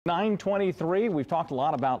9:23. We've talked a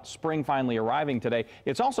lot about spring finally arriving today.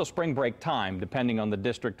 It's also spring break time, depending on the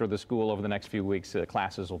district or the school. Over the next few weeks,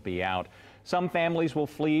 classes will be out. Some families will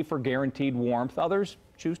flee for guaranteed warmth. Others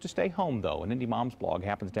choose to stay home, though. And Indy Moms Blog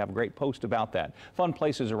happens to have a great post about that. Fun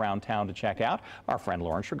places around town to check out. Our friend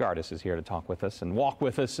Lauren Shregardis is here to talk with us and walk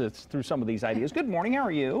with us through some of these ideas. Good morning. How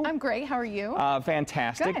are you? I'm great. How are you?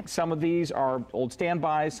 Fantastic. Good. Some of these are old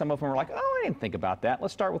standbys. Some of them are like, oh, I didn't think about that.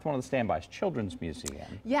 Let's start with one of the standbys, Children's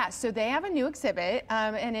Museum. Yeah, so they have a new exhibit,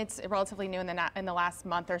 and it's relatively new in the last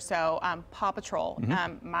month or so, Paw Patrol.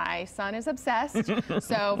 My son is obsessed,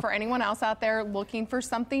 so for anyone else out there looking for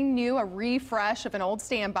something new, a refresh of an old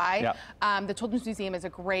standby, the Children's Museum is a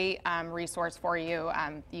great resource for you.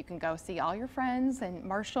 You can go see all your friends, and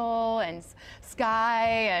Marshall and Sky,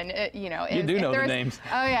 and you know. You do know the names.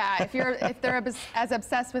 Oh yeah, if they're as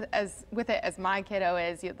obsessed with it as my kiddo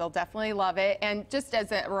is, they'll definitely love it. And just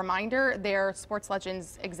as a reminder, their Sports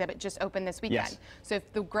Legends exhibit just opened this weekend. Yes. So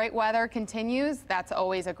if the great weather continues, that's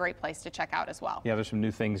always a great place to check out as well. Yeah, there's some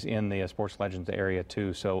new things in the Sports Legends area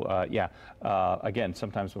too. So again,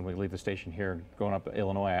 sometimes when we leave the station here going up to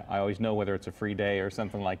Illinois, I always know whether it's a free day or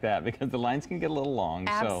something like that, because the lines can get a little long.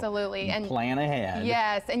 Absolutely. So and plan ahead.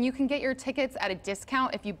 Yes, and you can get your tickets at a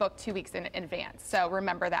discount if you book 2 weeks in advance. So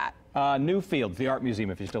remember that. Newfields, the art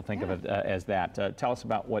museum, if you still think of it as that. Tell us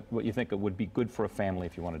about what you think it would be good for a family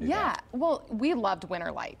if you want to do that. Yeah, well, we loved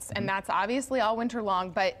winter lights, and that's obviously all winter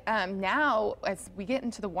long, but now as we get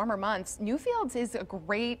into the warmer months, Newfields is a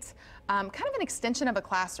great kind of an extension of a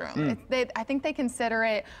classroom. I think they consider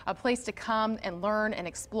it a place to come and learn and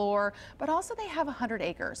explore, but also they have 100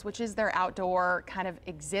 acres, which is their outdoor kind of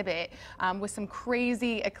exhibit with some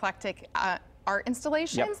crazy eclectic art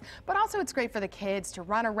installations, but also it's great for the kids to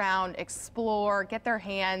run around, explore, get their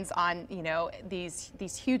hands on, you know, these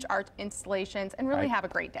huge art installations and really have a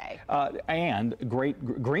great day. And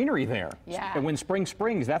great greenery there. Yeah. And when spring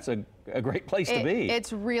springs, that's a great place to be.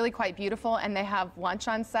 It's really quite beautiful, and they have lunch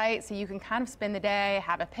on site, so you can kind of spend the day,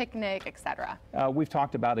 have a picnic, etc. We've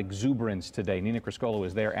talked about exuberance today. Nina Criscolo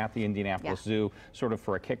was there at the Indianapolis Zoo, sort of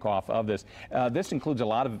for a kickoff of this. This includes a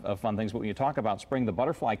lot of fun things, but when you talk about spring, the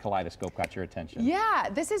butterfly kaleidoscope got your attention. Yeah,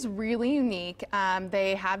 this is really unique.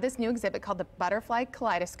 They have this new exhibit called the Butterfly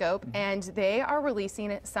Kaleidoscope, and they are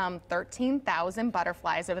releasing some 13,000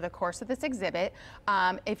 butterflies over the course of this exhibit.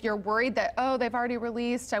 If you're worried that, oh, they've already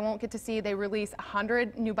released, I won't get to see, they release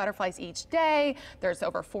 100 new butterflies each day. There's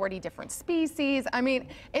over 40 different species. I mean,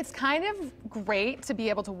 it's kind of great to be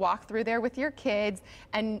able to walk through there with your kids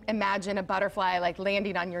and imagine a butterfly like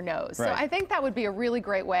landing on your nose. Right. So I think that would be a really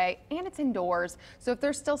great way, and it's indoors. So if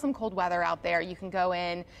there's still some cold weather out there, you can go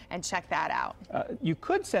in and check that out. You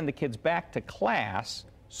could send the kids back to class,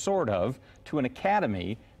 sort of, to an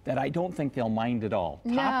academy that I don't think they'll mind at all.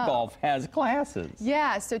 No. Topgolf has classes.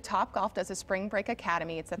 Yeah, so Topgolf does a spring break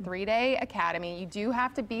academy. It's a 3-day academy. You do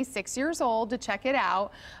have to be 6 years old to check it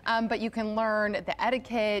out, but you can learn the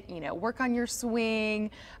etiquette, you know, work on your swing,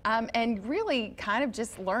 and really kind of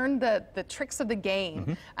just learn the tricks of the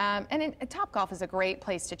game. And Topgolf is a great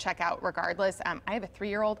place to check out regardless. I have a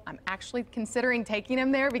 3-year-old. I'm actually considering taking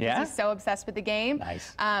him there because he's so obsessed with the game.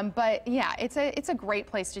 Nice. But yeah, it's a great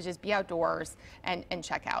place to just be outdoors and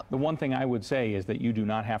check out. The one thing I would say is that you do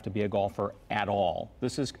not have to be a golfer at all.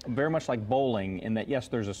 This is very much like bowling in that, yes,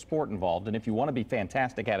 there's a sport involved, and if you want to be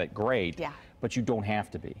fantastic at it, great. Yeah. But you don't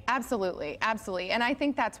have to be. Absolutely, absolutely. And I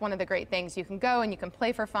think that's one of the great things. You can go and you can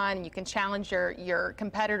play for fun, and you can challenge your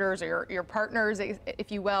competitors or your partners,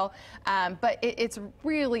 if you will. But it's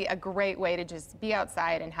really a great way to just be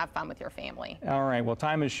outside and have fun with your family. All right, well,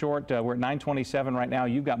 time is short. We're at 9:27 right now.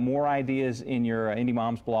 You've got more ideas in your Indy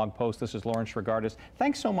Moms blog post. This is Lauren Shregardis.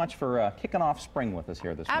 Thanks so much for kicking off spring with us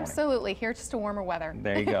here this morning. Absolutely. Here's just to warmer weather.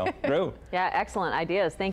 There you go. Drew. Yeah, excellent ideas. Thank you.